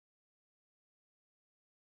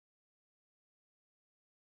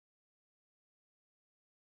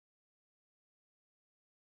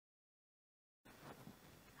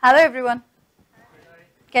Hello everyone.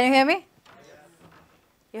 Can you hear me?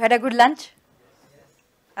 You had a good lunch?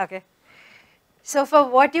 Okay. So for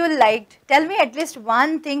what you liked, tell me at least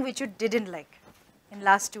one thing which you didn't like in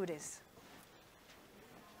last 2 days.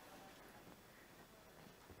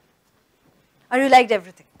 Or you liked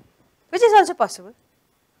everything, which is also possible.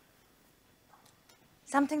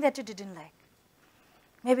 Something that you didn't like.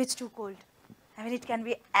 Maybe it's too cold. I mean, it can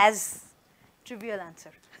be as trivial answer.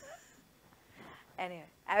 Anyway,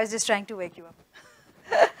 I was just trying to wake you up.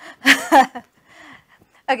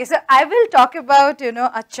 Okay, so I will talk about,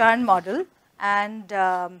 a churn model. And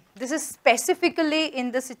this is specifically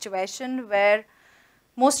in the situation where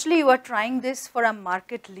mostly you are trying this for a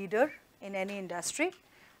market leader in any industry.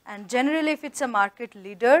 And generally, if it's a market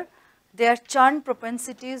leader, their churn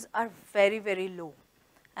propensities are very, very low.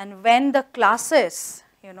 And when the classes,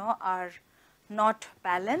 are not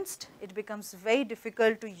balanced, it becomes very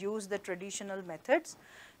difficult to use the traditional methods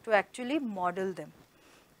to actually model them.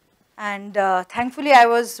 And thankfully, I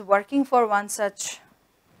was working for one such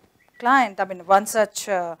client, one such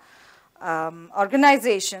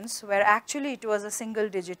organizations where actually it was a single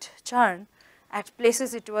digit churn. At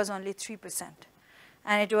places it was only 3%.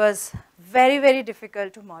 And it was very, very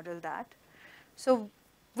difficult to model that. So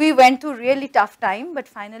we went through really tough time, but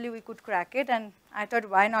finally we could crack it. And I thought,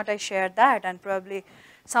 why not I share that? And probably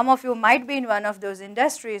some of you might be in one of those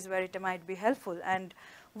industries where it might be helpful. And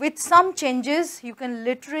with some changes, you can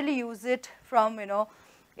literally use it from,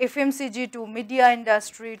 FMCG to media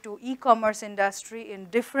industry to e-commerce industry. In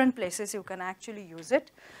different places you can actually use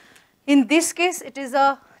it. In this case, it is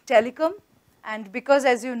a telecom. And because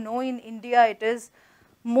as you know, in India, it is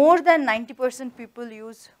more than 90% people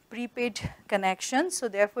use prepaid connections. So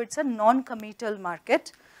therefore, it's a non-commital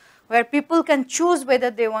market where people can choose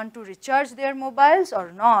whether they want to recharge their mobiles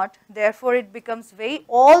or not. Therefore, it becomes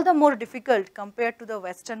all the more difficult compared to the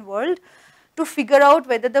Western world to figure out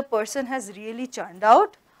whether the person has really churned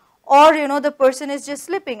out or the person is just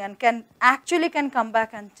sleeping and can come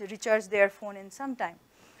back and recharge their phone in some time.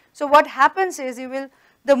 So what happens is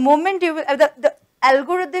the moment you will, the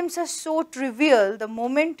algorithms are so trivial, the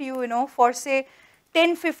moment for say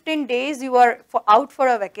 10-15 days you are out for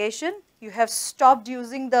a vacation, you have stopped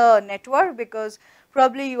using the network because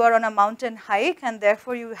probably you are on a mountain hike and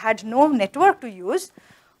therefore you had no network to use.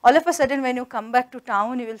 All of a sudden when you come back to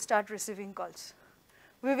town, you will start receiving calls.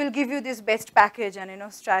 We will give you this best package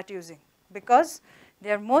and start using, because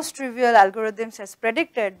their most trivial algorithms has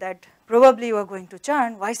predicted that probably you are going to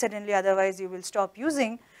churn. Why suddenly? Otherwise you will stop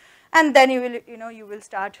using, and then you will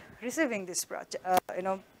start receiving this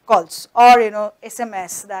calls or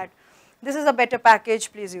SMS that this is a better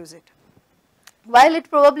package, please use it. While it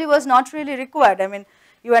probably was not really required. I mean,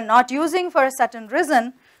 you are not using for a certain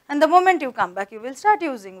reason, and the moment you come back, you will start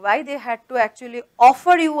using. Why? They had to actually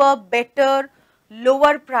offer you a better,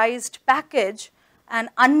 lower priced package and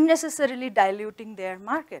unnecessarily diluting their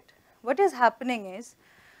market. What is happening is,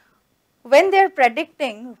 when they are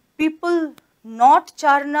predicting people not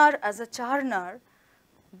churner as a churner,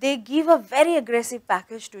 they give a very aggressive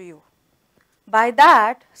package to you. By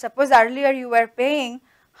that, suppose earlier you were paying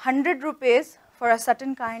 100 rupees for a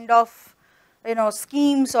certain kind of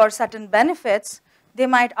schemes or certain benefits, they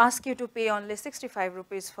might ask you to pay only 65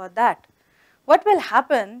 rupees for that. What will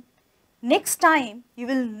happen? Next time, you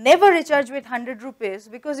will never recharge with 100 rupees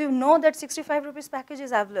because you know that 65 rupees package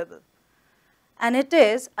is available. And it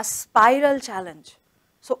is a spiral challenge.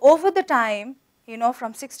 So over the time,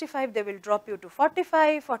 from 65, they will drop you to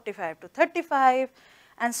 45, 45 to 35,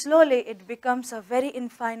 and slowly it becomes a very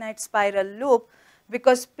infinite spiral loop,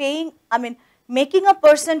 because making a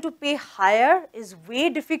person to pay higher is way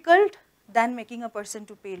difficult than making a person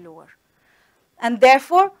to pay lower. And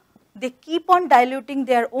therefore, they keep on diluting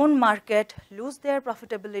their own market, lose their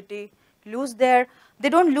profitability, they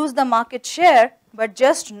don't lose the market share, but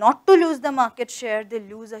just not to lose the market share, they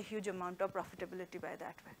lose a huge amount of profitability by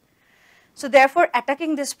that way. So therefore,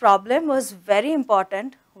 attacking this problem was very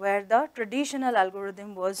important, where the traditional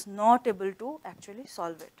algorithm was not able to actually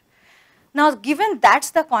solve it. Now, given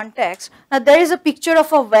that's the context, now there is a picture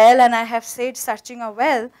of a well, and I have said searching a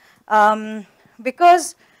well,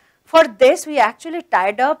 because for this we actually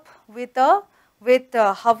tied up with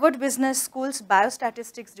Harvard Business School's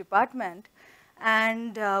biostatistics department,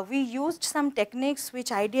 and we used some techniques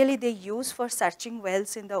which ideally they use for searching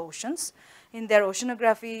wells in the oceans, in their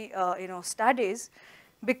oceanography studies,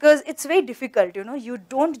 because it's very difficult. You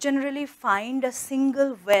don't generally find a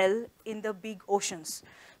single well in the big oceans.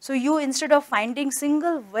 So you, instead of finding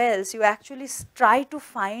single wells, you actually try to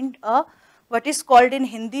find what is called in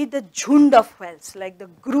Hindi the jhund of wells, like the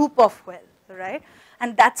group of wells, right?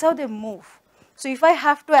 And that's how they move. So if I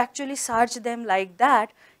have to actually search them like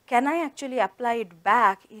that, can I actually apply it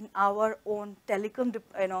back in our own telecom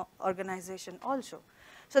organization also?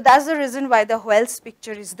 So that's the reason why the whales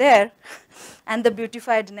picture is there and the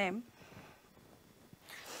beautified name.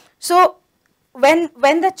 So when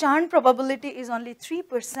the churn probability is only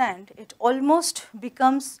 3%, it almost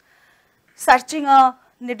becomes searching a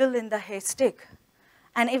needle in the haystack.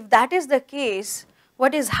 And if that is the case,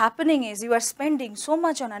 what is happening is you are spending so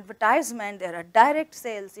much on advertisement, there are direct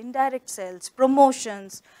sales, indirect sales,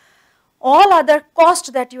 promotions, all other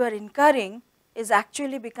cost that you are incurring is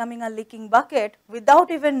actually becoming a leaking bucket without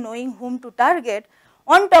even knowing whom to target.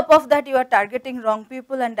 On top of that, you are targeting wrong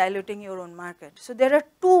people and diluting your own market. So there are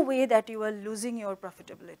two ways that you are losing your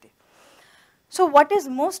profitability. So what is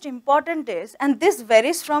most important is, and this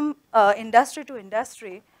varies from industry to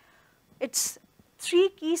industry, it's three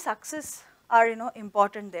key success are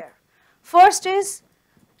important there. First is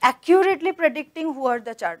accurately predicting who are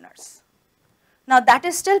the churners. Now that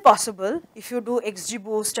is still possible if you do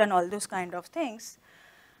XGBoost and all those kind of things,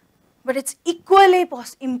 but it's equally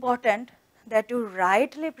important that you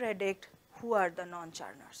rightly predict who are the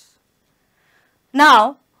non-churners.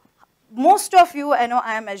 Now, most of you, I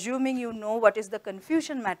am assuming you know what is the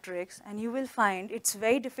confusion matrix, and you will find it's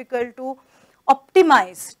very difficult to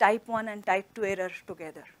optimize type 1 and type 2 error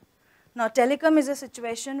together. Now, telecom is a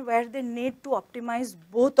situation where they need to optimize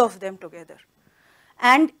both of them together.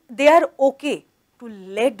 And they are okay to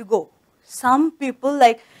let go. Some people,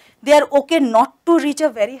 like, they are okay not to reach a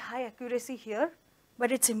very high accuracy here,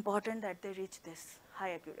 but it's important that they reach this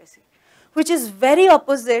high accuracy, which is very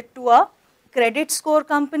opposite to a credit score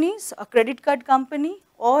companies, a credit card company,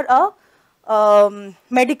 or a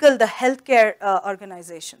medical, the healthcare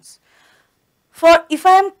organizations. For if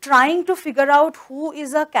I am trying to figure out who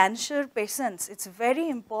is a cancer patient, it's very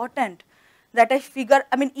important that I figure,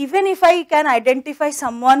 even if I can identify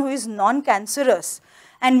someone who is non-cancerous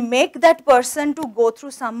and make that person to go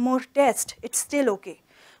through some more test, it's still okay.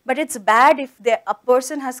 But it's bad if a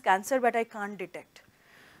person has cancer but I can't detect.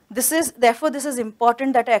 Therefore, this is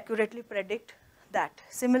important that I accurately predict that.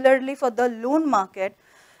 Similarly, for the loan market,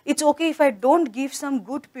 it's okay if I don't give some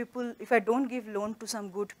good people, if I don't give loan to some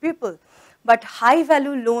good people. But high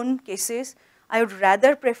value loan cases, I would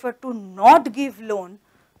rather prefer to not give loan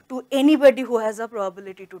to anybody who has a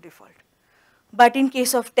probability to default. But in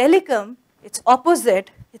case of telecom, it's opposite.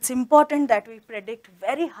 It's important that we predict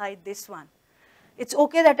very high this one. It's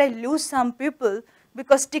okay that I lose some people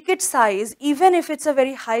because ticket size, even if it's a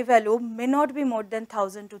very high value, may not be more than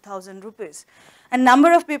 1,000 to 1,000 rupees. And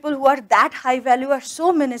number of people who are that high value are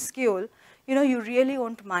so minuscule, you really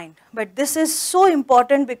won't mind. But this is so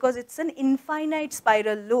important because it's an infinite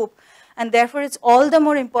spiral loop, and therefore it's all the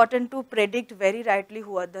more important to predict very rightly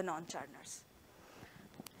who are the non-churners.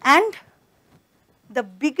 And the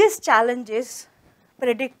biggest challenge is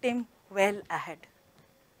predicting well ahead.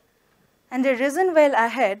 And the reason well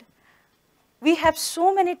ahead, we have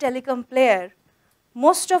so many telecom players,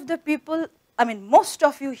 most of the people, most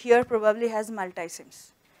of you here probably has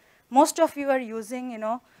multi-SIMs. Most of you are using,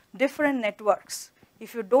 different networks.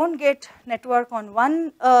 If you don't get network on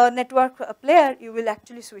one network player, you will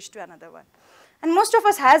actually switch to another one. And most of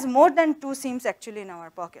us has more than 2 SIMs actually in our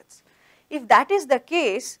pockets. If that is the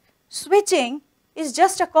case, switching is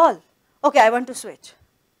just a call. Okay, I want to switch.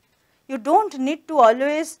 You don't need to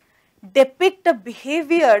always depict a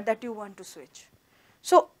behavior that you want to switch.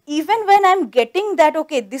 So even when I'm getting that,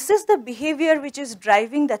 okay, this is the behavior which is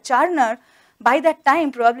driving the churner, by that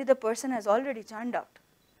time probably the person has already churned out.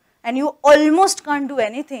 And you almost can't do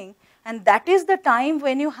anything, and that is the time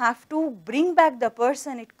when you have to bring back the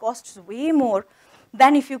person. It costs way more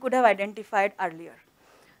than if you could have identified earlier.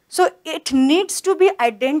 So it needs to be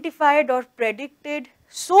identified or predicted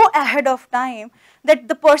so ahead of time that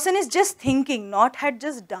the person is just thinking, not had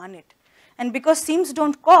just done it. And because SIMs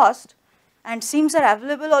don't cost, and SIMs are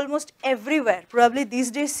available almost everywhere. Probably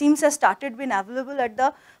these days SIMs have started being available at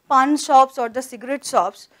the pan shops or the cigarette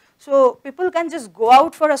shops. So people can just go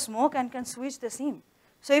out for a smoke and can switch the SIM.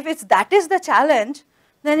 So if that is the challenge,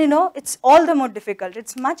 then it's all the more difficult.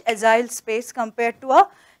 It's much agile space compared to a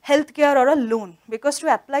healthcare or a loan, because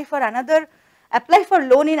to apply for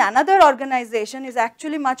loan in another organization is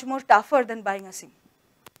actually much more tougher than buying a SIM.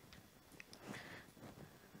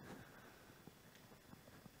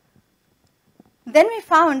 Then we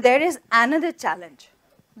found there is another challenge.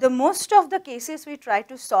 The most of the cases we try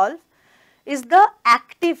to solve is the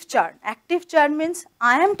active churn. Active churn means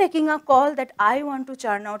I am taking a call that I want to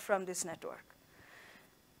churn out from this network.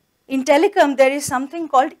 In telecom, there is something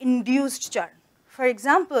called induced churn. For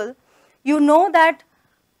example, you know that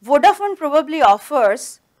Vodafone probably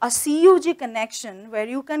offers a CUG connection where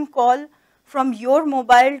you can call from your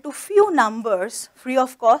mobile to few numbers free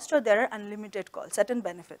of cost, or there are unlimited calls, certain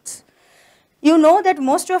benefits. You know that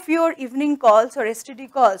most of your evening calls or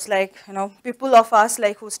STD calls, like people of us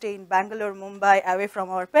like who stay in Bangalore, Mumbai, away from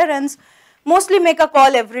our parents, mostly make a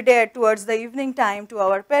call every day towards the evening time to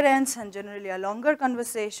our parents, and generally a longer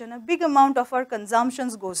conversation. A big amount of our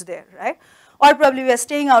consumptions goes there, right? Or probably we are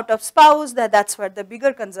staying out of spouse, that's where the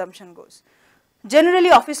bigger consumption goes. Generally,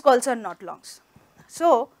 office calls are not longs.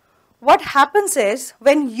 So what happens is,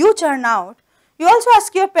 when you churn out, you also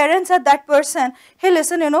ask your parents or that person, hey,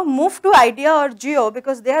 listen, move to Idea or Jio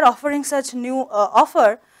because they are offering such new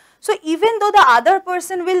offer. So even though the other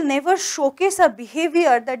person will never showcase a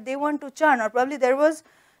behavior that they want to churn, or probably there was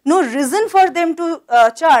no reason for them to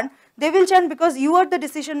churn, they will churn because you are the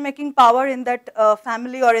decision-making power in that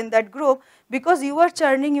family or in that group. Because you are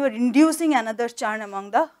churning, you are inducing another churn among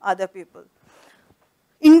the other people.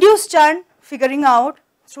 Induced churn, figuring out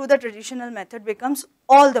through the traditional method becomes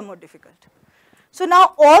all the more difficult. So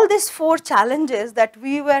now all these 4 challenges that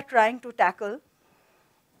we were trying to tackle.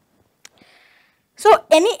 So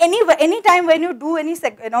any time when you do any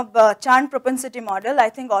churn propensity model, I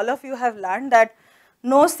think all of you have learned that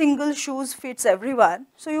no single shoes fits everyone.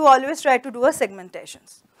 So you always try to do a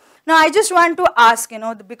segmentations. Now I just want to ask,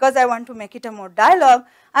 because I want to make it a more dialogue,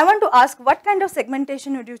 I want to ask what kind of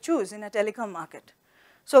segmentation would you choose in a telecom market?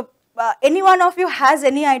 So any one of you has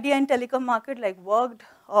any idea in telecom market, like worked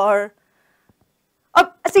or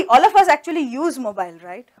see, all of us actually use mobile,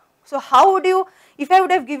 right? So how would you, if I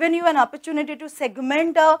would have given you an opportunity to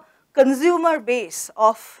segment a consumer base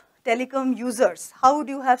of telecom users, how would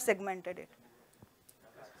you have segmented it?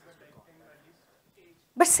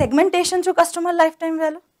 But segmentation to customer lifetime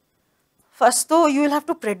value? First though, you will have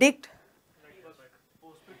to predict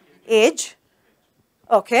age.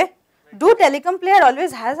 Okay. Do telecom player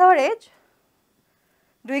always has our age?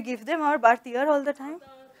 Do we give them our birth year all the time?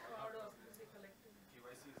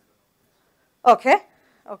 Okay,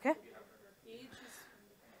 okay.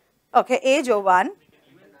 Okay, age of 1.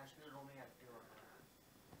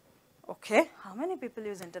 Okay, how many people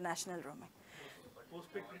use international roaming?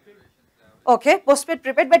 Okay, postpaid,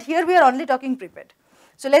 prepaid, but here we are only talking prepaid.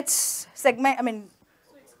 So let's segment,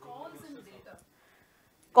 so it's calls and data.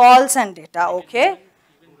 Calls and data, okay.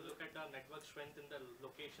 Even look at the network strength in the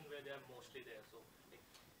location where they are mostly there. So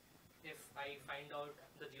if I find out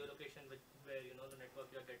the geolocation where the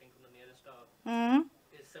network you are getting from the nearest tower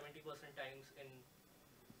is 70% times in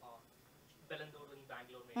Bellandur in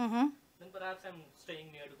Bangalore, maybe, then perhaps I'm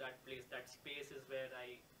staying near to that place. That space is where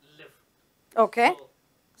I live. Okay.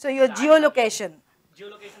 So your geolocation.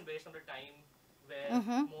 Geolocation based on the time where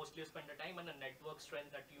mostly you spend the time, and the network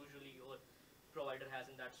strength that usually your provider has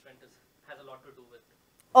in that strength has a lot to do with.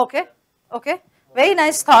 Okay, okay. Very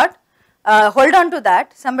nice thought. Hold on to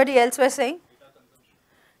that. Somebody else was saying?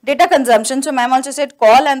 Data consumption. So ma'am also said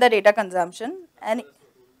call and the data consumption. And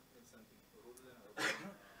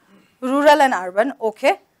rural and urban,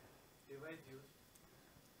 okay.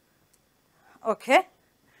 Okay.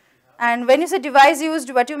 And when you say device used,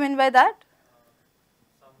 what do you mean by that?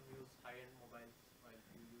 Some use high-end mobiles while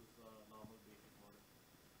you use normal basic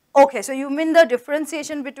model. Okay, so you mean the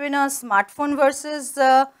differentiation between a smartphone versus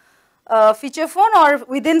feature phone, or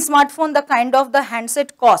within smartphone the kind of the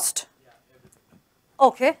handset cost? Yeah, everything.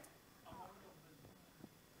 Okay.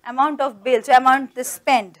 Amount of bill, so amount they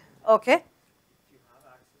spend, okay. If you have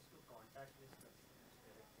access to contact list,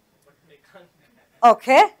 that's but they can't.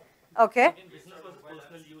 Okay, okay. In business versus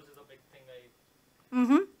personal use is a big thing.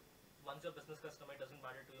 Once you're a business customer, it doesn't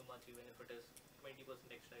matter to you much, even if it is 20%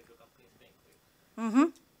 extra if your company is paying for you.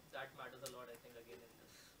 That matters a lot, I think, again in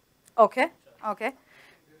this. Okay, okay.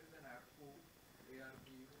 There is an ARPU,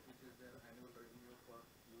 which is their annual revenue per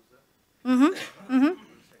user.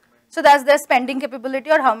 So that's their spending capability,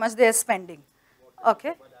 or how much they are spending.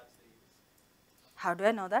 Okay. How do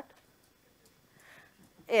I know that?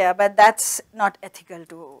 Yeah, but that's not ethical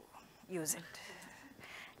to use it.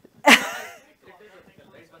 It is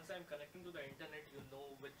ethical, right? Once I'm connecting to the internet, you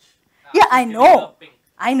know which. Yeah, I know.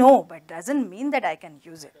 I know, but doesn't mean that I can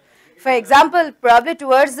use it. For example, probably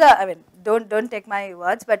towards the, don't take my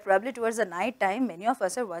words, but probably towards the night time, many of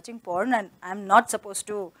us are watching porn, and I'm not supposed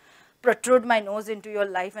to protrude my nose into your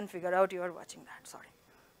life and figure out you are watching that, sorry.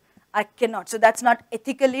 I cannot. So that's not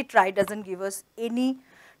ethically. Try doesn't give us any,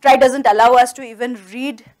 try doesn't allow us to even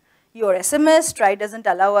read your SMS. Try doesn't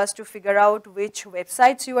allow us to figure out which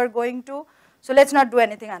websites you are going to. So let's not do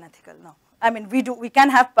anything unethical, no. We can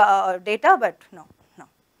have data, but no,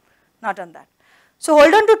 not on that. So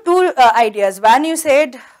hold on to two ideas. One, you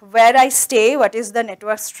said where I stay, what is the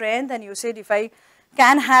network strength, and you said if I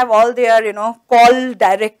can have all their, you know, call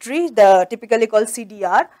directory, the typically called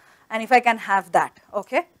CDR, and if I can have that,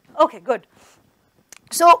 okay? Okay, good.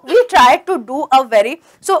 So we tried to do a very,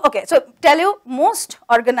 so okay, so tell you most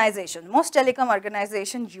organizations, most telecom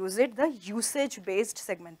organizations use it, the usage based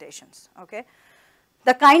segmentations, okay?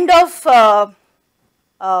 The kind of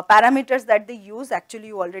parameters that they use, actually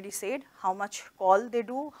you already said, how much call they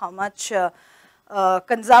do, how much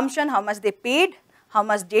consumption, how much they paid, how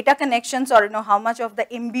much data connections, or you know, how much of the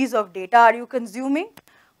MBs of data are you consuming,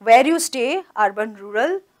 where you stay, urban,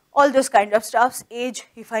 rural, all those kind of stuffs, age,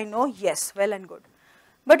 if I know, yes, well and good.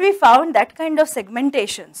 But we found that kind of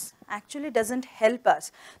segmentations actually doesn't help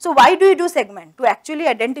us. So why do we do segment? To actually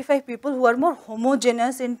identify people who are more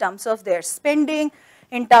homogeneous in terms of their spending,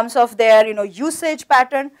 in terms of their, you know, usage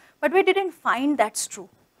pattern, but we didn't find that's true.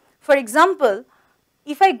 For example,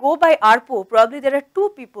 if I go by ARPO, probably there are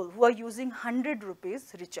 2 people who are using 100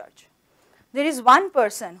 rupees recharge. There is one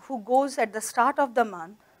person who goes at the start of the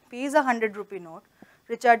month, pays a 100 rupee note,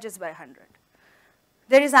 recharges by 100.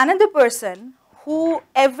 There is another person who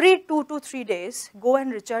every 2 to 3 days go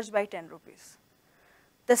and recharge by 10 rupees.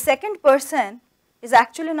 The second person is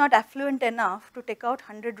actually not affluent enough to take out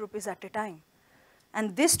 100 rupees at a time.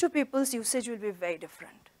 And these 2 people's usage will be very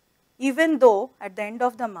different. Even though at the end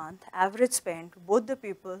of the month, average spend, both the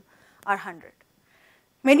people are 100.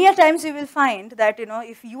 Many a times you will find that, you know,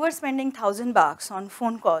 if you are spending $1,000 on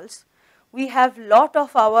phone calls, we have lot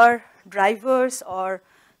of our drivers or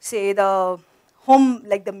say the home,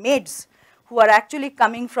 like the maids, who are actually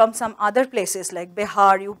coming from some other places like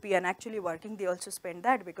Bihar, UP, and actually working, they also spend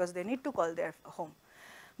that because they need to call their home.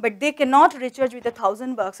 But they cannot recharge with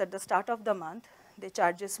 $1,000 at the start of the month. They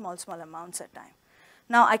charge small amounts at time.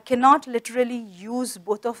 Now I cannot literally use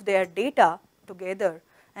both of their data together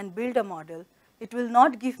and build a model. It will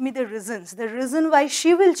not give me the reasons. The reason why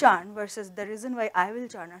she will churn versus the reason why I will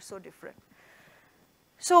churn are so different.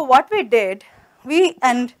 So what we did,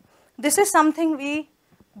 and this is something we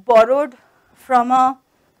borrowed from a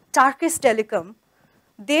Turkish telecom.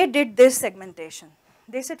 They did this segmentation.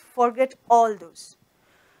 They said, forget all those.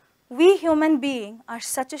 We human beings are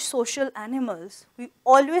such a social animals, we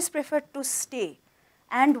always prefer to stay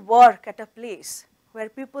and work at a place where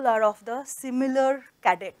people are of the similar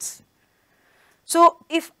cadets. So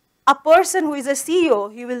if a person who is a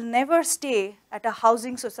CEO, he will never stay at a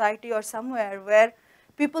housing society or somewhere where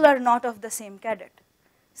people are not of the same cadet.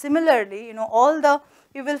 Similarly, you know,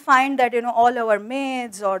 you will find that, you know, all our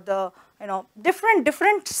maids or the, you know, different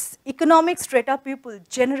economic strata people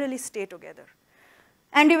generally stay together.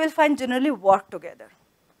 And you will find generally work together.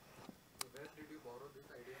 So where did you borrow this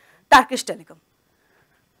idea from? Turkish telecom.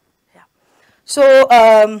 Yeah.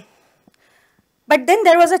 So, but then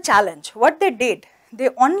there was a challenge. What they did, they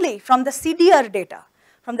only from the CDR data,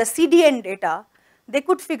 from the CDN data, they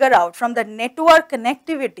could figure out from the network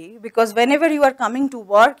connectivity, because whenever you are coming to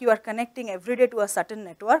work, you are connecting every day to a certain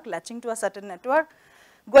network, latching to a certain network.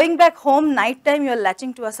 Going back home, night time, you are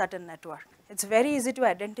latching to a certain network. It's very easy to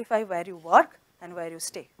identify where you work and where you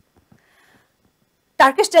stay.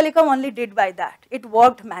 Turkish telecom only did by that. It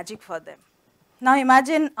worked magic for them. Now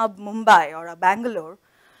imagine a Mumbai or a Bangalore,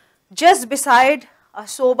 just beside a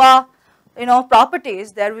Soba, you know,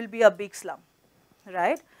 properties, there will be a big slum,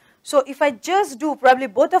 right? So if I just do, probably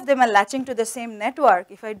both of them are latching to the same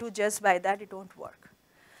network, if I do just by that, it won't work.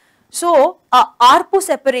 So ARPU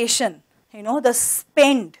separation, you know, the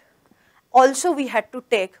spend, also we had to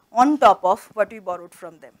take on top of what we borrowed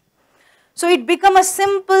from them. So it became a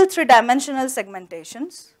simple 3-dimensional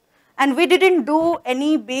segmentations, and we didn't do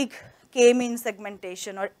any big k-means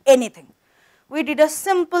segmentation or anything. We did a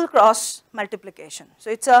simple cross multiplication.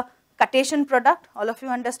 So it's a Cartesian product. All of you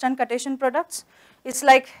understand Cartesian products? It's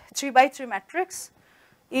like 3 by 3 matrix.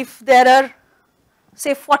 If there are,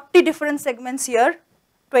 say, 40 different segments here,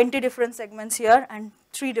 20 different segments here, and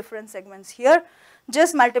 3 different segments here,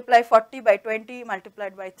 just multiply 40 by 20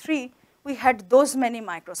 multiplied by 3, we had those many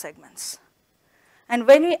microsegments. And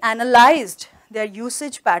when we analyzed their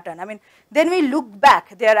usage pattern, I mean, then we looked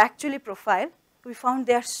back, their actually profile, we found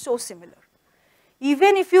they are so similar.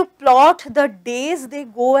 Even if you plot the days they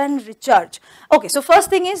go and recharge. Okay, so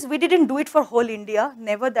first thing is, we didn't do it for whole India,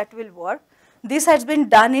 never that will work. This has been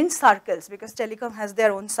done in circles, because telecom has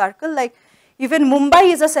their own circle. Like even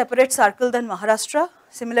Mumbai is a separate circle than Maharashtra.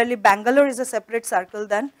 Similarly, Bangalore is a separate circle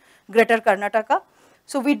than Greater Karnataka.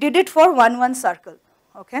 So we did it for one circle,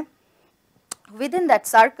 okay. Within that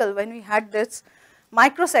circle, when we had this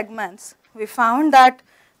micro segments, we found that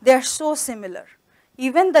they are so similar.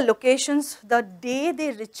 Even the locations, the day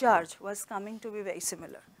they recharge was coming to be very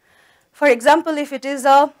similar. For example, if it is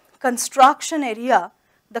a construction area,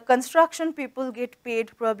 the construction people get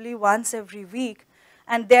paid probably once every week,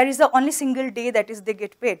 and there is a only single day that is they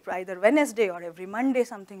get paid, either Wednesday or every Monday,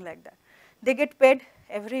 something like that. They get paid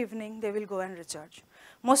every evening, they will go and recharge.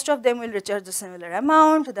 Most of them will recharge a similar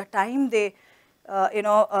amount, the time they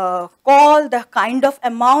call, the kind of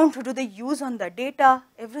amount do they use on the data,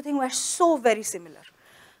 everything was so very similar.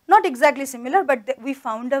 Not exactly similar, but we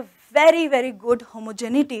found a very, very good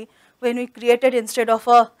homogeneity when we created, instead of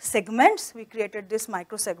segments, we created these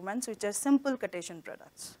micro segments, which are simple Cartesian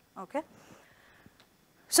products, okay?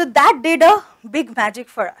 So that did a big magic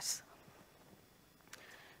for us.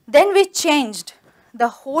 Then we changed the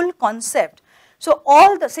whole concept. So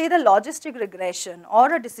all the, say the logistic regression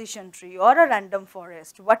or a decision tree or a random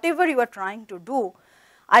forest, whatever you are trying to do,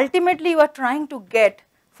 ultimately you are trying to get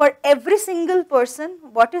for every single person,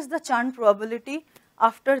 what is the churn probability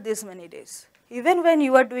after this many days. Even when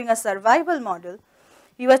you are doing a survival model,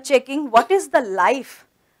 you are checking what is the life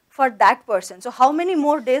for that person. So how many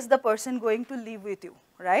more days the person going to live with you,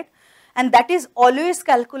 right? And that is always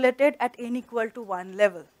calculated at n equal to 1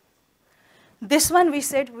 level. This one we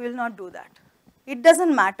said we will not do that. It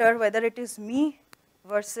doesn't matter whether it is me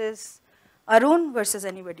versus Arun versus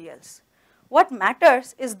anybody else. What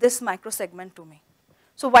matters is this microsegment to me.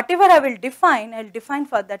 So whatever I will define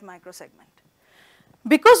for that microsegment.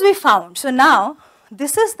 Because we found, so now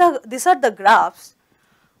these are the graphs.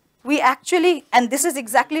 We actually, and this is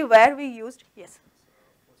exactly where we used, yes.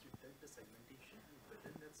 Once you take the segmentation,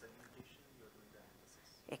 within that segmentation, you are doing the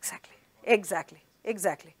analysis.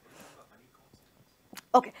 Exactly.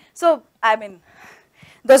 Okay, so I mean,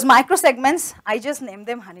 those micro segments, I just named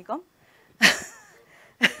them honeycomb.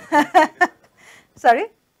 Sorry?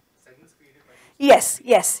 Segments created by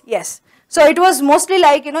Yes. So it was mostly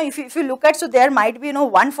like, if you look at, so there might be,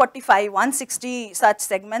 145, 160 such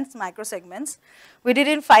segments, micro segments. We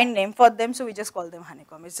didn't find name for them, so we just call them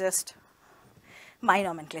honeycomb. It's just my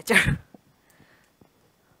nomenclature.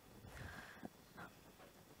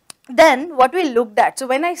 Then what we looked at, so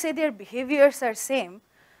when I say their behaviors are same,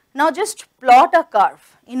 now just plot a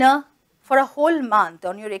curve for a whole month.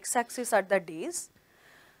 On your x-axis are the days.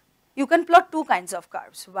 You can plot two kinds of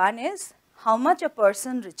curves. One is how much a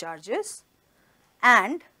person recharges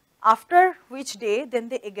and after which day then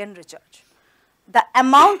they again recharge. The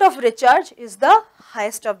amount of recharge is the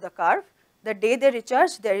highest of the curve. The day they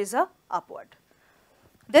recharge, there is a upward.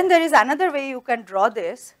 Then there is another way you can draw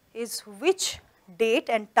this, is which date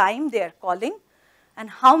and time they are calling and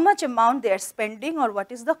how much amount they are spending, or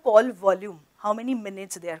what is the call volume, how many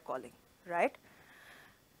minutes they are calling, right?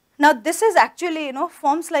 Now this is actually,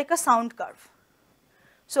 forms like a sound curve.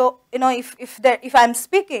 So, if I am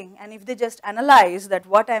speaking and if they just analyze that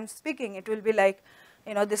what I am speaking, it will be like,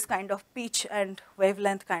 this kind of pitch and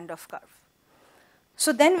wavelength kind of curve.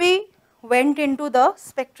 So then we went into the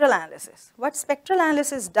spectral analysis. What spectral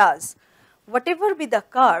analysis does, whatever be the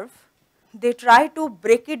curve, they try to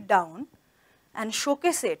break it down and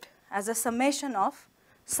showcase it as a summation of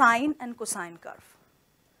sine and cosine curve.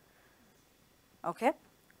 Okay?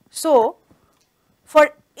 So,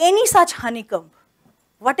 for any such honeycomb,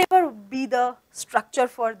 whatever be the structure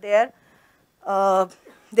for their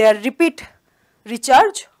repeat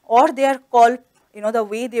recharge or their call, the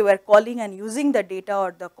way they were calling and using the data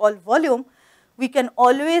or the call volume, we can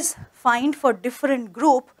always find for different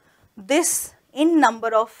group this in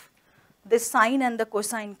number of this sine and the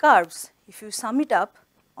cosine curves. If you sum it up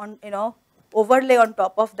on, overlay on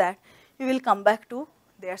top of that, you will come back to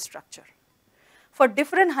their structure. For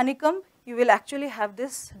different honeycomb, you will actually have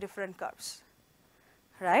this different curves,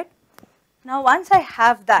 right? Now once I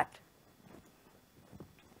have that,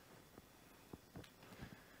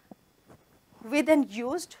 we then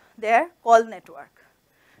used their call network.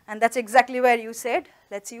 And that's exactly where you said,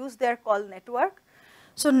 let's use their call network.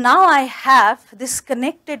 So now I have this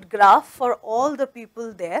connected graph for all the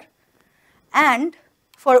people there, and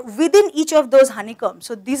for within each of those honeycombs.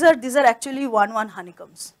 So these are actually 1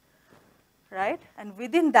 honeycombs, right? And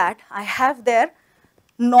within that I have their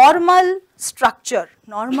normal structure,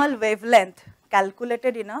 normal wavelength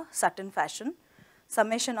calculated in a certain fashion,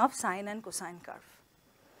 summation of sine and cosine curve.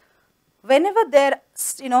 Whenever there,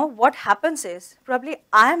 what happens is, probably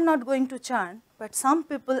I am not going to churn, but some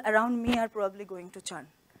people around me are probably going to churn.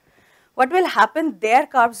 What will happen, their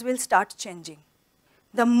curves will start changing.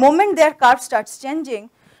 The moment their curve starts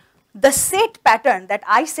changing, the set pattern that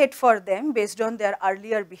I set for them based on their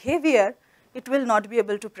earlier behavior, it will not be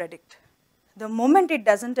able to predict. The moment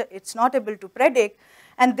it's not able to predict,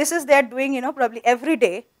 and this is they're doing, probably every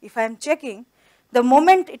day, if I'm checking, the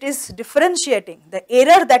moment it is differentiating, the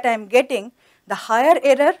error that I'm getting, the higher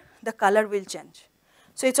error, the color will change.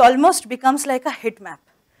 So it almost becomes like a heat map.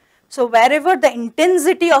 So wherever the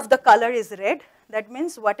intensity of the color is red, that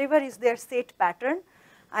means whatever is their state pattern,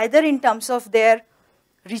 either in terms of their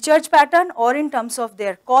recharge pattern or in terms of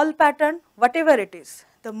their call pattern, whatever it is,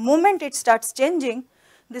 the moment it starts changing,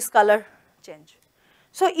 this color change.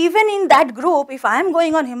 So even in that group, if I am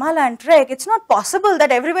going on Himalayan trek, it's not possible that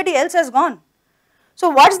everybody else has gone. So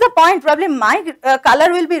what's the point? Probably my color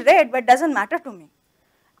will be red, but doesn't matter to me,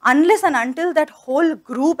 unless and until that whole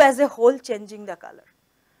group as a whole changing the color.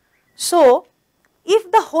 So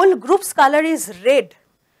if the whole group's color is red,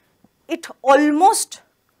 it almost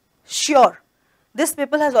sure this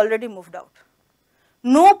people has already moved out.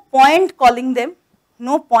 No point calling them,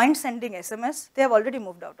 no point sending SMS, they have already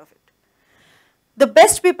moved out of it. The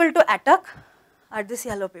best people to attack are these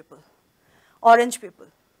yellow people, orange people,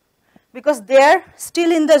 because they are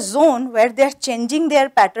still in the zone where they are changing their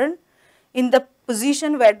pattern in the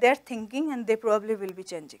position where they are thinking, and they probably will be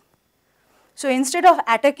changing. So instead of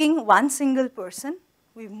attacking one single person,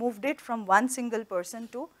 we moved it from one single person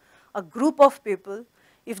to a group of people.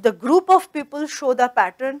 If the group of people show the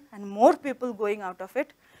pattern and more people going out of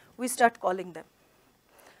it, we start calling them.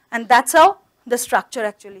 And that's how the structure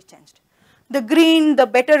actually changed. The green, the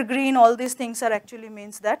better green, all these things are actually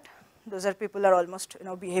means that those are people are almost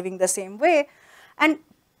behaving the same way. And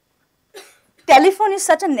telephone is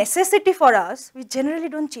such a necessity for us, we generally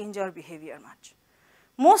don't change our behavior much.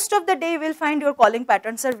 Most of the day you will find your calling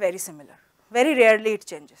patterns are very similar. Very rarely it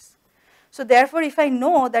changes. So therefore, if I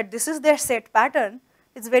know that this is their set pattern,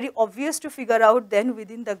 it's very obvious to figure out then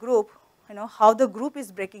within the group, how the group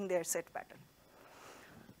is breaking their set pattern.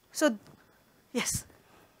 So, yes?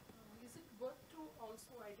 Is it worth to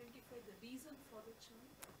also identify the reason for the churn?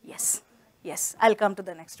 Yes, yes, I'll come to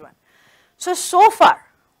the next one. So far,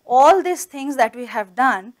 all these things that we have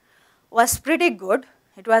done was pretty good.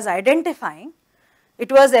 It was identifying,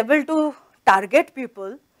 it was able to target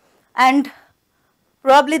people, and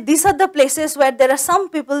probably these are the places where there are some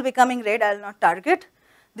people becoming red, I'll not target.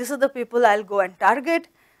 These are the people I'll go and target.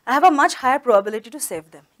 I have a much higher probability to save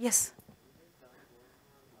them. Yes?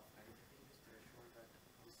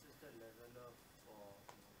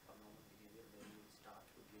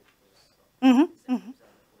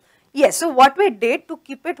 Yes, so what we did to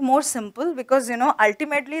keep it more simple, because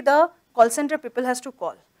ultimately the call center people has to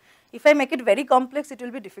call. If I make it very complex, it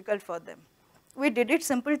will be difficult for them. We did it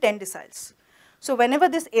simple 10 deciles. So whenever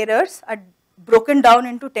these errors are broken down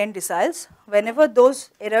into 10 deciles, whenever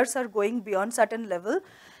those errors are going beyond certain level,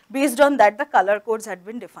 based on that the color codes had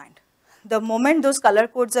been defined. The moment those color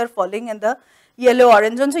codes are falling in the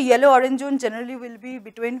yellow-orange zone, so yellow-orange zone generally will be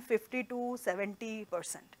between 50 to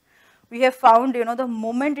 70%. We have found, the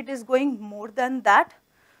moment it is going more than that,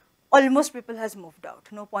 almost people has moved out.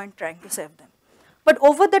 No point trying to save them. But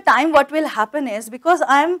over the time, what will happen is, because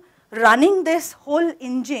I am running this whole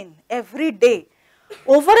engine every day,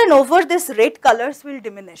 over and over these red colors will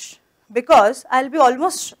diminish, because I'll be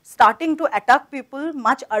almost starting to attack people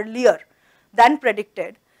much earlier than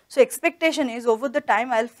predicted. So expectation is over the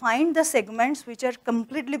time I'll find the segments which are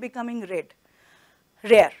completely becoming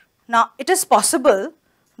rare. Now it is possible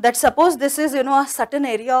that suppose this is a certain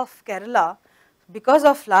area of Kerala, because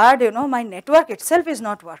of flood my network itself is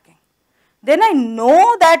not working. Then I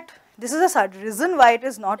know that this is a reason why it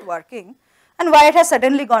is not working and why it has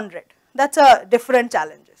suddenly gone red. That's a different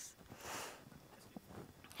challenges.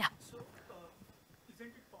 Yeah. So isn't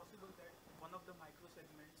it possible that one of the micro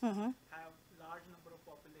segments have large number of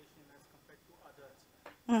population as compared to others?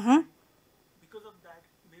 Because of that,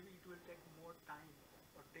 maybe it will take more time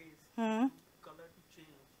or days to color to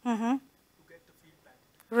change to get the feedback.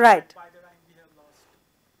 Right. And by the time we have lost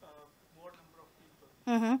more number of people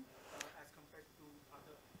as compared to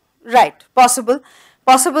other. Right, possible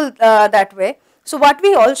that way. So what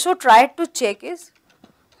we also tried to check is,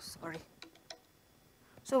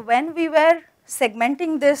 so when we were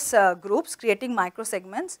segmenting these groups, creating micro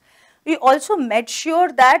segments, we also made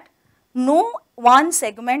sure that no one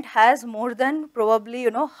segment has more than probably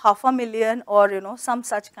 500,000 or some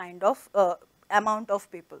such kind of amount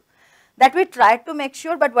of people. That we tried to make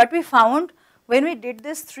sure, but what we found when we did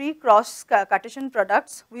this 3 cross Cartesian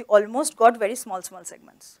products, we almost got very small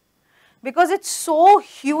segments. Because it's so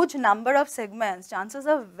huge number of segments, chances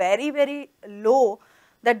are very, very low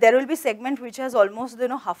that there will be segment which has almost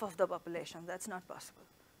half of the population. That's not possible.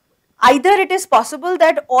 Either it is possible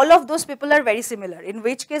that all of those people are very similar, in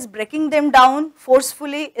which case breaking them down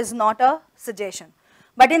forcefully is not a suggestion.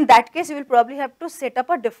 But in that case, you will probably have to set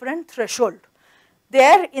up a different threshold.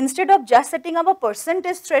 There, instead of just setting up a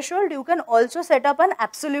percentage threshold, you can also set up an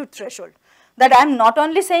absolute threshold. That I am not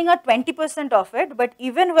only saying a 20% of it, but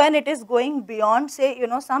even when it is going beyond, say,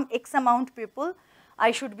 some X amount people,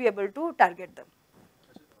 I should be able to target them.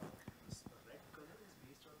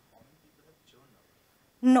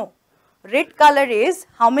 No. Red color is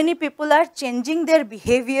how many people are changing their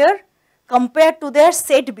behavior compared to their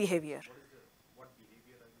set behavior.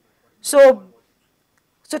 So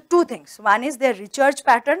two things. One is their recharge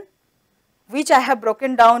pattern, which I have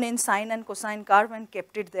broken down in sine and cosine curve and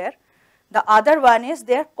kept it there. The other one is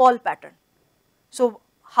their call pattern. So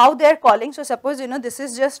how they are calling, so suppose this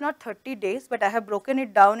is just not 30 days, but I have broken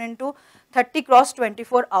it down into 30 cross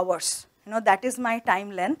 24 hours. That is my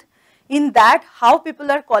time length. In that, how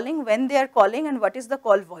people are calling, when they are calling, and what is the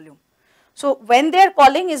call volume. So when they are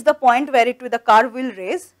calling is the point where the curve will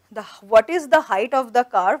raise. What is the height of the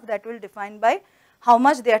curve, that will define by how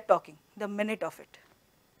much they are talking, the minute of it,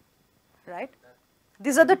 right?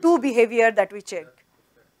 These are the two behavior that we check.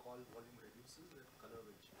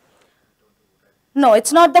 No,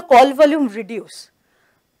 it's not the call volume reduce.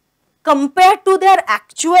 Compared to their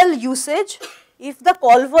actual usage, if the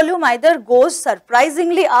call volume either goes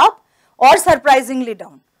surprisingly up or surprisingly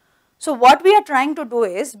down. So what we are trying to do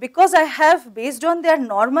is, because I have, based on their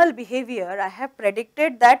normal behavior, I have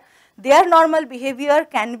predicted that their normal behavior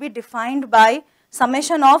can be defined by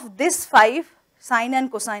summation of this 5 sine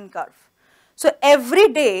and cosine curve. So every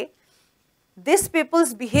day, this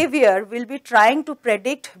people's behavior will be trying to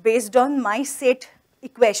predict based on my set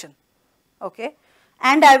equation, okay?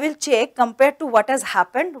 And I will check compared to what has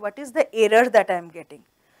happened, what is the error that I am getting.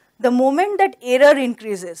 The moment that error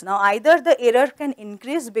increases, now either the error can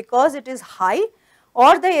increase because it is high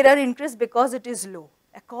or the error increase because it is low.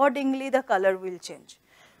 Accordingly, the color will change.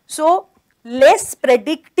 So less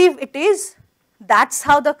predictive it is, that's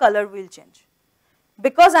how the color will change.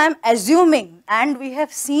 Because I am assuming, and we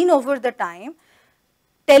have seen over the time,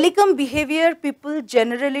 telecom behavior people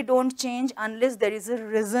generally don't change unless there is a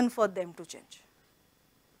reason for them to change.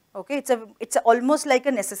 Okay, it's almost like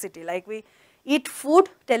a necessity. Like we eat food,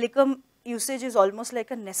 telecom usage is almost like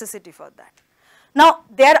a necessity for that. Now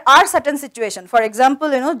there are certain situations. For example,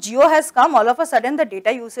 Jio has come, all of a sudden the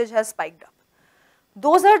data usage has spiked up.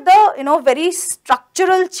 Those are the very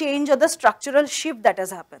structural change or the structural shift that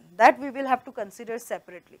has happened. That we will have to consider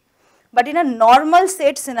separately. But in a normal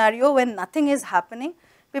set scenario when nothing is happening,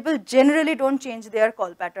 people generally don't change their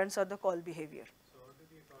call patterns or the call behavior. So how do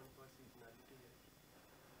we account for seasonality here?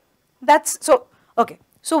 That's so, okay.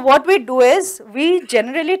 So what we do is, we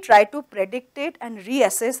generally try to predict it and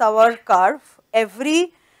reassess our curve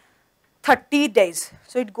every 30 days.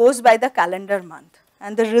 So it goes by the calendar month.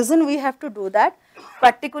 And the reason we have to do that,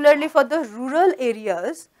 particularly for the rural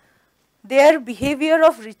areas, their behavior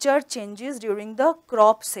of recharge changes during the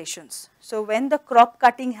crop sessions. So when the crop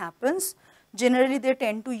cutting happens, generally they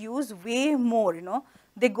tend to use way more,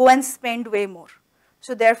 they go and spend way more.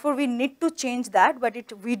 So therefore we need to change that, but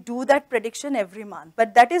we do that prediction every month.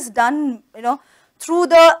 But that is done, through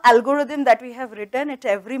the algorithm that we have written,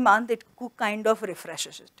 every month it kind of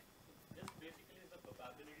refreshes it. This basically is the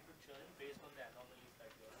probability to churn based on the anomalies that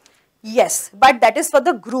you are. Yes, but that is for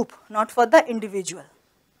the group, not for the individual.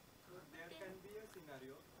 So there can be a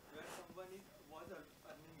scenario where someone was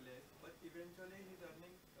earning less, but eventually his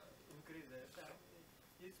earning increases and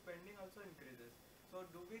his spending also increases. So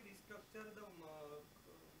do we restructure the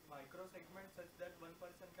micro segment such that one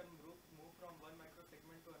person can move from one micro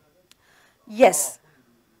segment to another? Yes.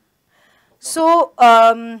 So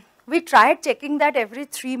we tried checking that every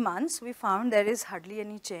 3 months. We found there is hardly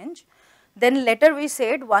any change. Then later we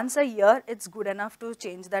said once a year it's good enough to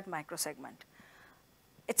change that micro segment.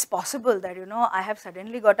 It's possible that I have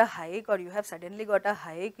suddenly got a hike, or you have suddenly got a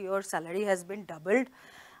hike, your salary has been doubled.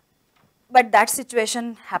 But that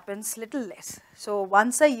situation happens little less. So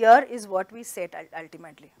once a year is what we set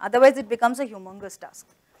ultimately. Otherwise it becomes a humongous task.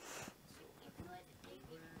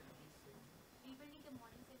 Rebuilding the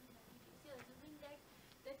model seasonality, so assuming that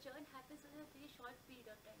the churn happens in a very short period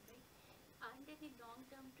of time, right? Aren't there the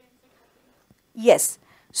long-term trends that happen? Yes.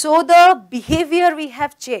 So the behavior we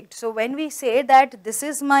have checked. So when we say that this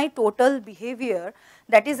is my total behavior,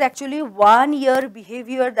 that is actually 1 year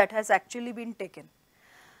behavior that has actually been taken.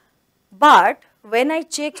 But when I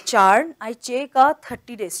check churn, I check a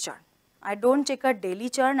 30 days churn. I don't check a daily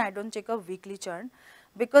churn, I don't check a weekly churn,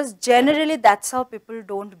 because generally that's how people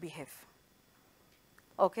don't behave.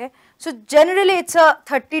 Okay. So generally it's a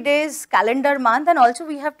 30 days calendar month, and also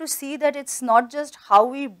we have to see that it's not just how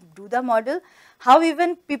we do the model, how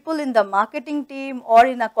even people in the marketing team or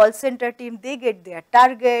in a call center team, they get their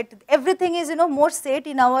target. Everything is more set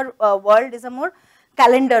in our world is a more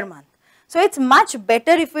calendar month. So it's much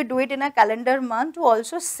better if we do it in a calendar month to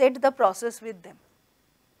also set the process with them.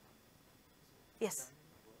 Yes.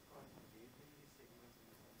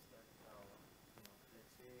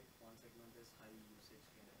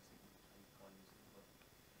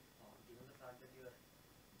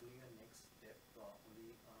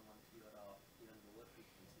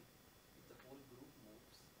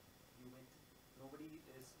 nobody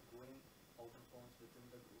is going out of bounds within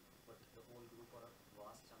the group, but the whole group or a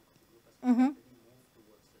vast chunk of the group has already moved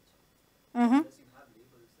towards the chunk. Unless you have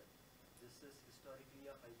labels that this is historically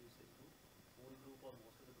a high usage group, whole group or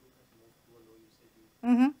most of the group has moved to a low usage group.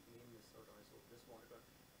 Name this sort of. So just wanted to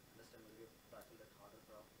understand whether you have tackled that harder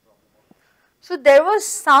problem. So there was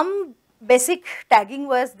some basic tagging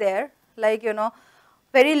was there, like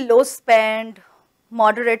very low spend,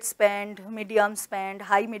 moderate spend, medium spend,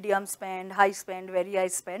 high medium spend, high spend, very high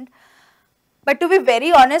spend. But to be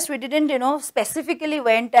very honest, we didn't specifically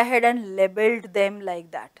went ahead and labeled them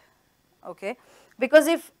like that, okay? Because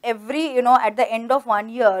if every at the end of 1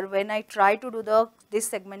 year when I try to do this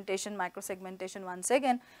segmentation, micro segmentation once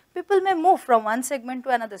again, people may move from one segment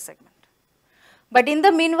to another segment. But in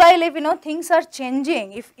the meanwhile, if things are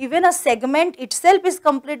changing, if even a segment itself is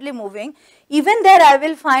completely moving, even there I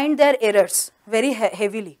will find their errors very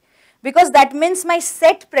heavily, because that means my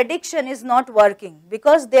set prediction is not working,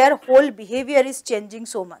 because their whole behavior is changing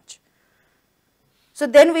so much. So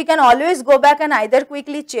then we can always go back and either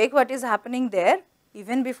quickly check what is happening there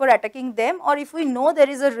even before attacking them, or if we know there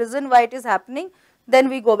is a reason why it is happening, then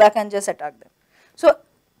we go back and just attack them. So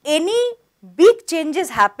any big changes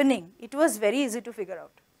happening, it was very easy to figure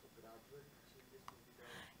out.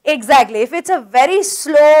 Exactly. If it's a very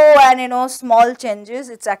slow and small changes,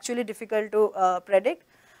 it's actually difficult to predict.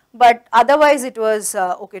 But otherwise, it was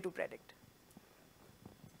okay to predict.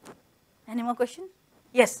 Any more question?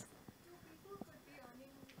 Yes. Two people could be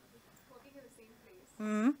working in the same place,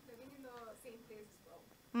 Mm-hmm. living in the same place as well.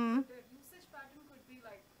 Mm-hmm. The usage pattern could be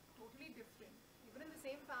like totally different. Even in the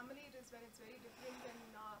same family, it is when it's very different, and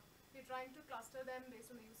we're trying to cluster them based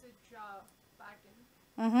on the usage pattern,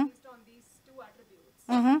 based on these two attributes.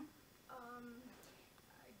 Mm-hmm.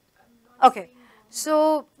 I'm not Okay. seeing those.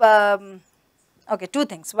 So, okay, two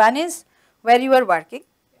things. One is where you are working,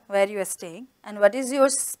 where you are staying, and what is your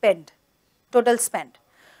spend, total spend.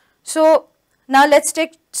 So, now let's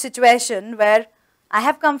take situation where I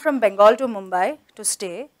have come from Bengal to Mumbai to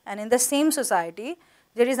stay, and in the same society,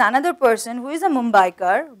 there is another person who is a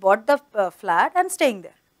Mumbaiker, bought the flat and staying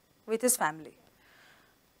there with his family.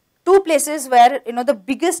 Two places where the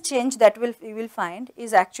biggest change that you will find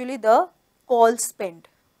is actually the call spend.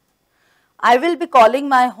 I will be calling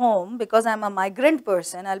my home because I am a migrant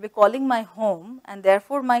person. I will be calling my home, and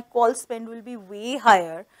therefore my call spend will be way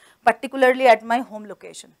higher, particularly at my home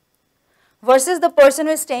location. Versus the person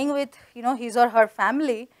who is staying with his or her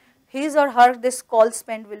family, his or her this call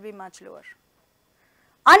spend will be much lower.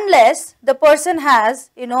 Unless the person has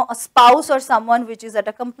a spouse or someone which is at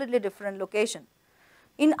a completely different location.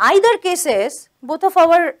 In either cases, both of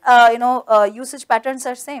our usage patterns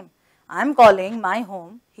are same. I am calling my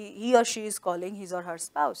home, he or she is calling his or her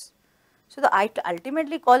spouse. So the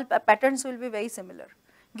ultimately call patterns will be very similar.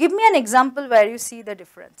 Give me an example where you see the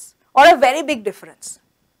difference or a very big difference.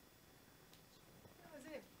 As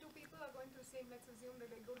if two people are going to the same, let's assume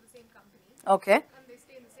that they go to the same company, Okay. and they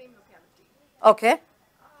stay in the same locality. Okay.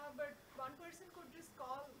 But one person could just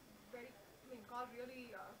call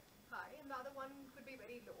really high, and the other one could be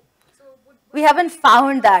very low. So We haven't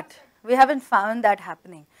found that. We haven't found that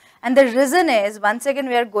happening. And the reason is, once again,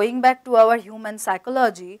 we are going back to our human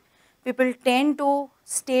psychology. People tend to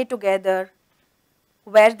stay together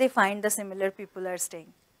where they find the similar people are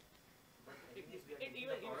staying.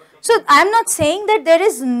 So I am not saying that there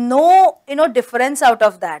is no difference out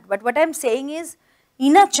of that. But what I am saying is,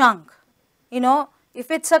 in a chunk,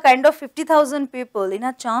 if it's a kind of 50,000 people, in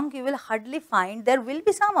a chunk you will hardly find, there will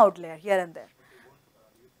be some outlier here and there.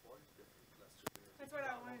 that's what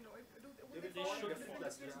I want to know. Would they fall into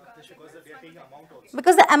different segments?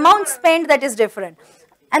 Because the amount spent, that is different.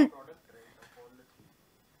 And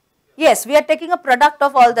yes, we are taking a product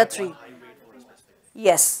of all the three.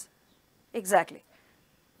 Yes, exactly.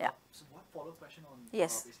 Yeah. So one follow-up question on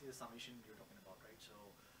Yes. basically the summation you're talking about, right? So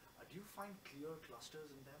do you find clear clusters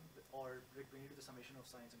in them, or when you do the summation of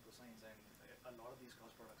sines and cosines, and a lot of these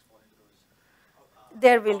cross products fall into those?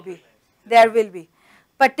 There will be. There will be.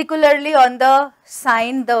 Particularly on the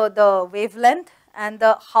sine, the wavelength, and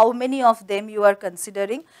the how many of them you are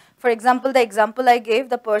considering. For example, the example I gave,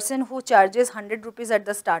 the person who charges 100 rupees at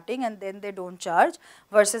the starting and then they don't charge,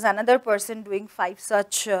 versus another person doing 5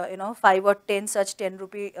 such, 5 or 10 such 10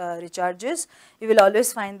 rupee recharges, you will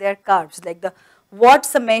always find their curves. Like the what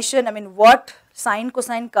summation, what sine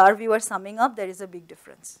cosine curve you are summing up, there is a big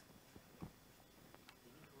difference.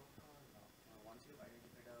 Once you've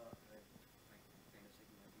identified a red kind of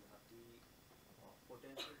segment, you have the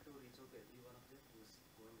potential to reach out to every one of them who is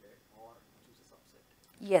going red, or choose a subset.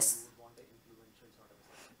 Yes. You would want an influential sort of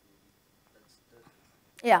a segment. That's the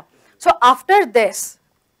Yeah. So after this,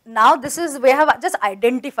 Now this is, we have just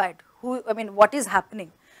identified who, I mean, what is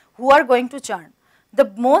happening, who are going to churn.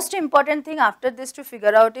 The most important thing after this to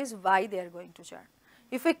figure out is why they are going to churn.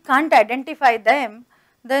 If we can't identify them,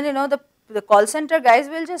 then the call center guys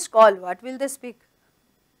will just call. What will they speak?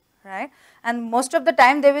 Right? And most of the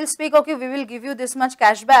time they will speak, okay, we will give you this much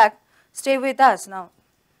cash back, stay with us. Now,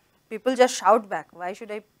 people just shout back, why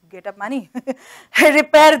should I get up money?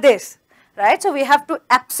 Repair this. Right? So we have to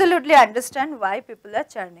absolutely understand why people are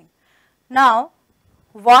churning. Now,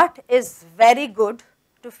 what is very good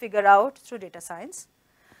to figure out through data science?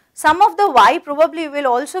 Some of the why probably will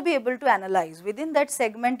also be able to analyze. Within that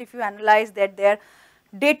segment, if you analyze that their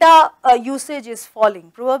data usage is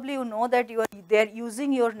falling, probably you know that they are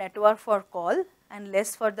using your network for call and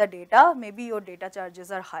less for the data, maybe your data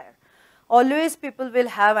charges are higher. Always people will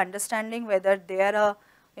have understanding whether they are a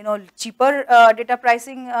cheaper data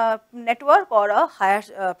pricing network or a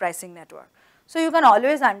higher pricing network. So you can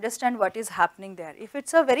always understand what is happening there if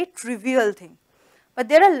it's a very trivial thing. But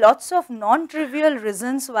there are lots of non-trivial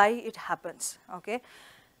reasons why it happens. Okay,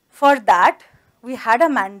 for that we had a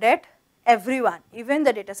mandate, everyone, even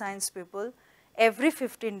the data science people, every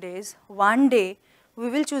 15 days, one day we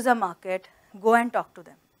will choose a market, go and talk to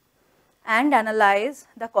them and analyze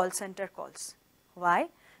the call center calls. Why?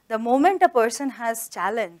 The moment a person has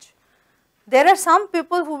challenge, there are some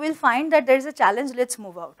people who will find that there is a challenge, let's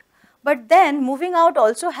move out. But then moving out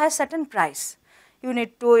also has certain price. You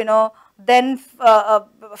need to, then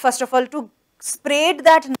first of all to spread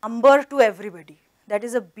that number to everybody. That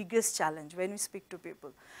is the biggest challenge when we speak to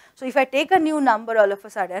people. So if I take a new number all of a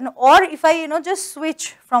sudden, or if I just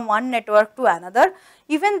switch from one network to another,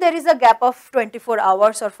 even there is a gap of 24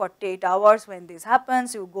 hours or 48 hours when this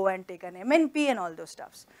happens, you go and take an MNP and all those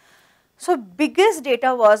stuffs. So biggest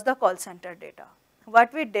data was the call center data.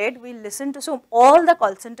 What we did, we listened to, so all the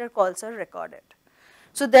call center calls are recorded.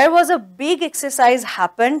 So there was a big exercise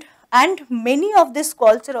happened and many of these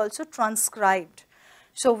calls are also transcribed.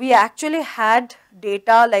 So we actually had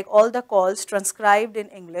data like all the calls transcribed in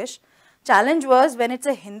English. Challenge was when it's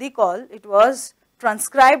a Hindi call, it was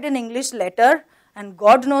transcribed in English letter and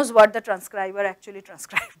God knows what the transcriber actually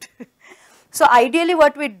transcribed. So ideally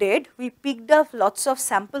what we did, we picked up lots of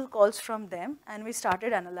sample calls from them and we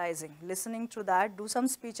started analyzing, listening to that, do some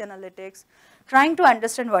speech analytics, trying to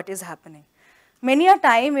understand what is happening. Many a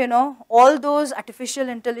time, all those artificial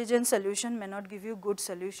intelligence solution may not give you good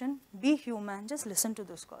solution. Be human, just listen to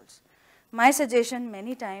those calls. My suggestion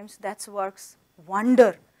many times, that works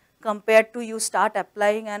wonder compared to you start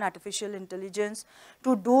applying an artificial intelligence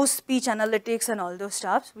to do speech analytics and all those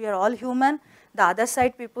stuffs. We are all human. The other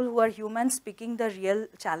side, people who are human speaking the real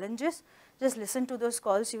challenges, just listen to those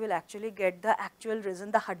calls, you will actually get the actual reason,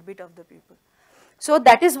 the heartbeat of the people. So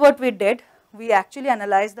that is what we did. We actually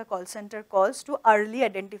analyzed the call center calls to early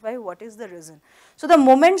identify what is the reason. So the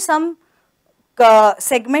moment some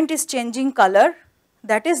segment is changing color,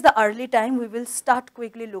 that is the early time we will start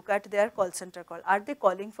quickly look at their call center call. Are they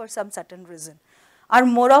calling for some certain reason? Are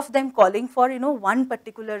more of them calling for one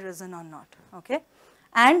particular reason or not? Okay.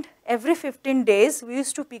 And every 15 days we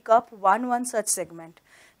used to pick up one such segment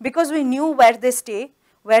because we knew where they stay,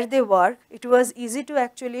 where they work. It was easy to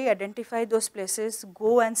actually identify those places,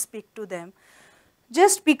 go and speak to them.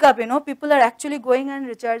 Just pick up, people are actually going and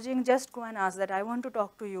recharging, just go and ask that, I want to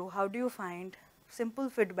talk to you, how do you find? Simple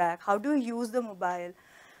feedback, how do you use the mobile?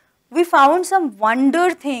 We found some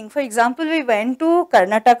wonder thing. For example, we went to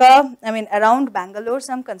Karnataka, around Bangalore,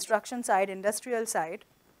 some construction site, industrial site.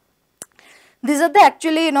 These are the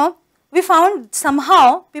actually, we found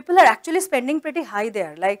somehow people are actually spending pretty high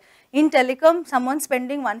there. Like in telecom, someone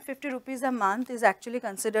spending 150 rupees a month is actually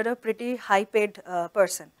considered a pretty high paid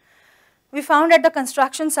person. We found at the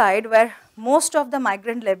construction side where most of the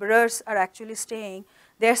migrant laborers are actually staying,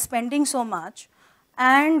 they are spending so much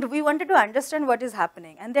and we wanted to understand what is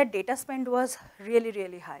happening and their data spend was really,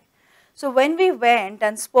 really high. So when we went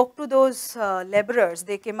and spoke to those laborers,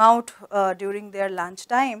 they came out during their lunch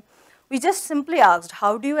time, we just simply asked,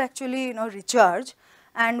 how do you actually recharge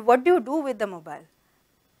and what do you do with the mobile?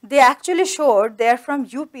 They actually showed, they are from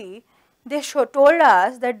UP, they told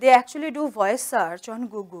us that they actually do voice search on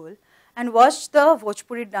Google and watch the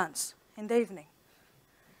Bhojpuri dance in the evening.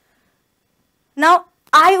 Now,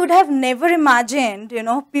 I would have never imagined,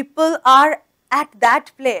 people are at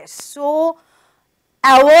that place so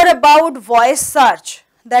aware about voice search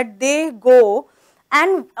that they go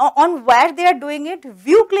and on where they are doing it,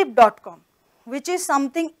 viewclip.com, which is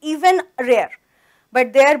something even rare.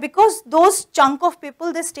 But there, because those chunk of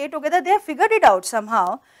people, they stay together, they have figured it out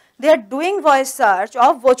somehow. They are doing voice search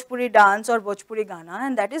of Bhojpuri dance or Bhojpuri Gana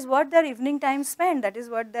and that is what their evening time spend, that is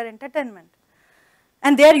what their entertainment.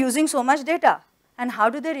 And they are using so much data. And how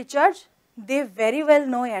do they recharge? They very well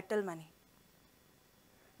know Airtel Money.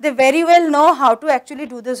 They very well know how to actually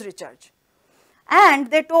do this recharge. And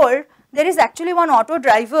they told there is actually one auto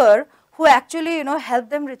driver who actually help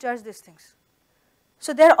them recharge these things.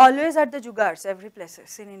 So they are always at the jugars, every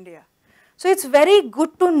places in India. So it's very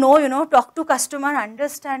good to know, talk to customer,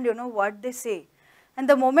 understand, what they say. And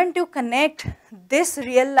the moment you connect this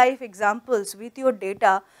real life examples with your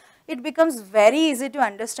data, it becomes very easy to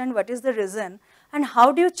understand what is the reason and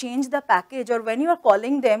how do you change the package, or when you are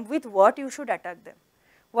calling them, with what you should attack them.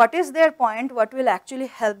 What is their point, what will actually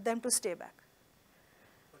help them to stay back.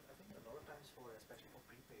 But I think a lot of times especially for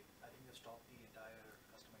prepaid, I think they stop the entire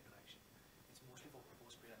customer interaction. It's mostly for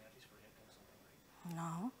postpaid and at least for Airtel or something, right?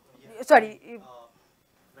 No. Yeah. Sorry.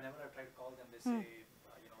 Whenever I try to call them, they say,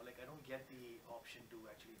 like I don't get the option to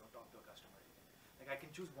actually talk to a customer. Like I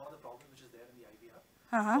can choose one of the problems which is there in the IVR,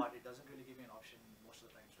 but it doesn't really give me an option most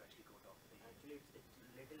of the times to actually go talk to the Actually, it's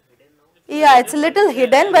little hidden now. Yeah, it's a little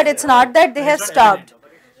hidden, but it's not that they have stopped.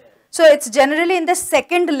 So it's generally in the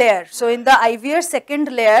second layer. So in the IVR second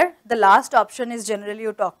layer, the last option is generally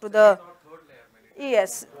you talk to the,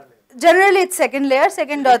 yes, generally it's second layer,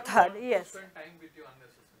 second or third, yes.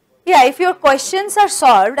 Yeah, if your questions are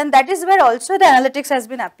solved, and that is where also the analytics has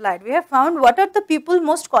been applied. We have found what are the people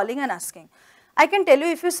most calling and asking. I can tell you,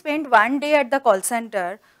 if you spend one day at the call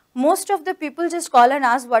center, most of the people just call and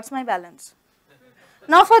ask, what's my balance?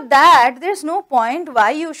 Now for that, there's no point why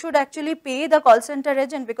you should actually pay the call center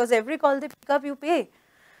agent, because every call they pick up, you pay.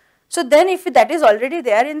 So then if that is already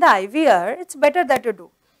there in the IVR, it's better that you do.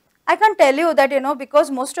 I can tell you that, because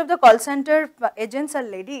most of the call center agents are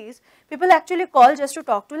ladies, people actually call just to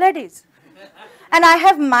talk to ladies. And I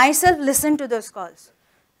have myself listened to those calls,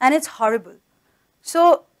 and it's horrible.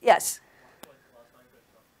 So, yes.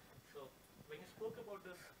 So, when you spoke about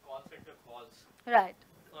this call center calls, Right.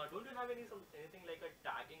 Don't you have anything like a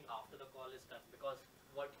tagging after the call is done? Because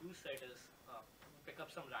what you said is pick up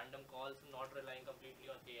some random calls, not relying completely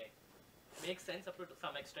on AI. Makes sense up to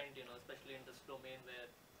some extent, especially in this domain where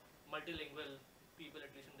multilingual people, at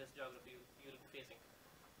least in this geography, you'll be facing.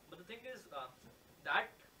 But the thing is, that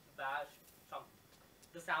bash,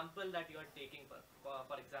 the sample that you are taking,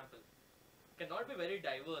 for example, cannot be very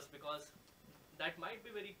diverse, because that might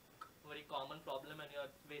be very common problem and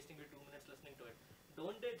you're wasting your 2 minutes listening to it.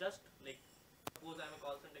 Don't they just, like, suppose I'm a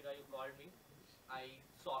call center guy, you called me, I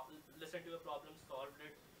listened to your problem, solved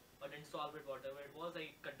it, or didn't solve it, whatever it was,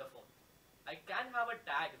 I cut the phone. I can have a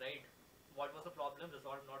tag, right? What was the problem,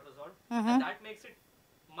 resolved, not resolved, and that makes it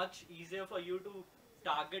much easier for you to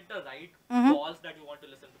target the right calls that you want to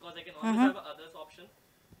listen, because I can always have a others option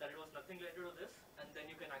that it was nothing related to this, and then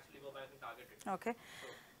you can actually go back and target it. Okay.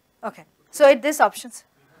 Okay. So it this options.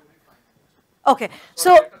 Okay.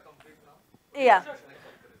 So yeah.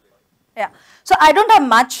 Yeah. So I don't have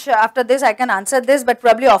much after this. I can answer this, but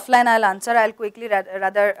probably offline I'll answer. I'll quickly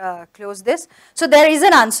rather close this. So there is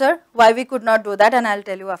an answer why we could not do that, and I'll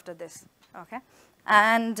tell you after this. Okay.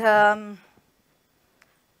 And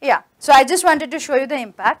yeah. So I just wanted to show you the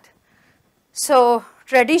impact. So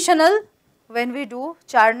traditional, when we do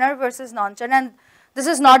churner versus non-churn, and this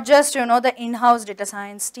is not just the in-house data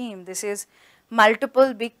science team. This is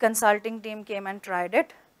multiple big consulting team came and tried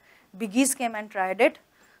it. Biggies came and tried it.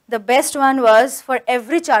 The best one was, for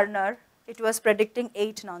every churner, it was predicting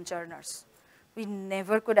 8 non-churners. We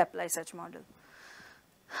never could apply such model.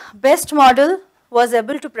 Best model was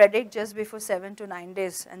able to predict just before 7 to 9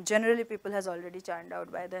 days, and generally people has already churned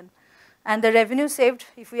out by then. And the revenue saved,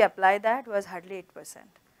 if we apply that, was hardly 8%.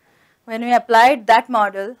 When we applied that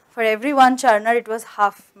model, for every 1 churner, it was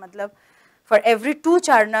half. Matlab, for every 2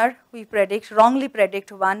 churner, we wrongly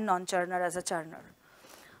predict 1 non-churner as a churner.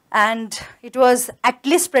 And it was at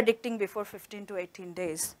least predicting before 15 to 18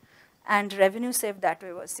 days. And revenue saved that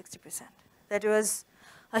way was 60%. That was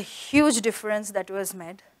a huge difference that was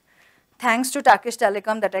made. Thanks to Turkish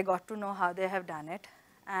Telecom that I got to know how they have done it.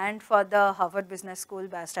 And for the Harvard Business School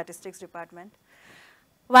Statistics Department.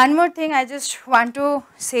 One more thing I just want to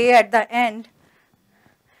say at the end.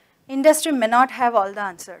 Industry may not have all the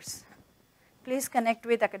answers. Please connect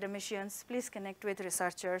with academicians. Please connect with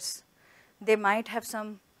researchers. They might have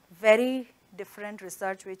some very different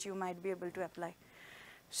research which you might be able to apply.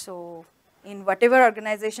 So in whatever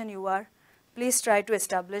organization you are, please try to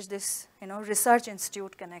establish this research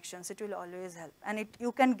institute connections. It will always help, and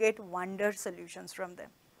you can get wonder solutions from them.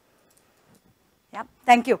 Yeah,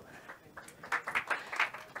 thank you.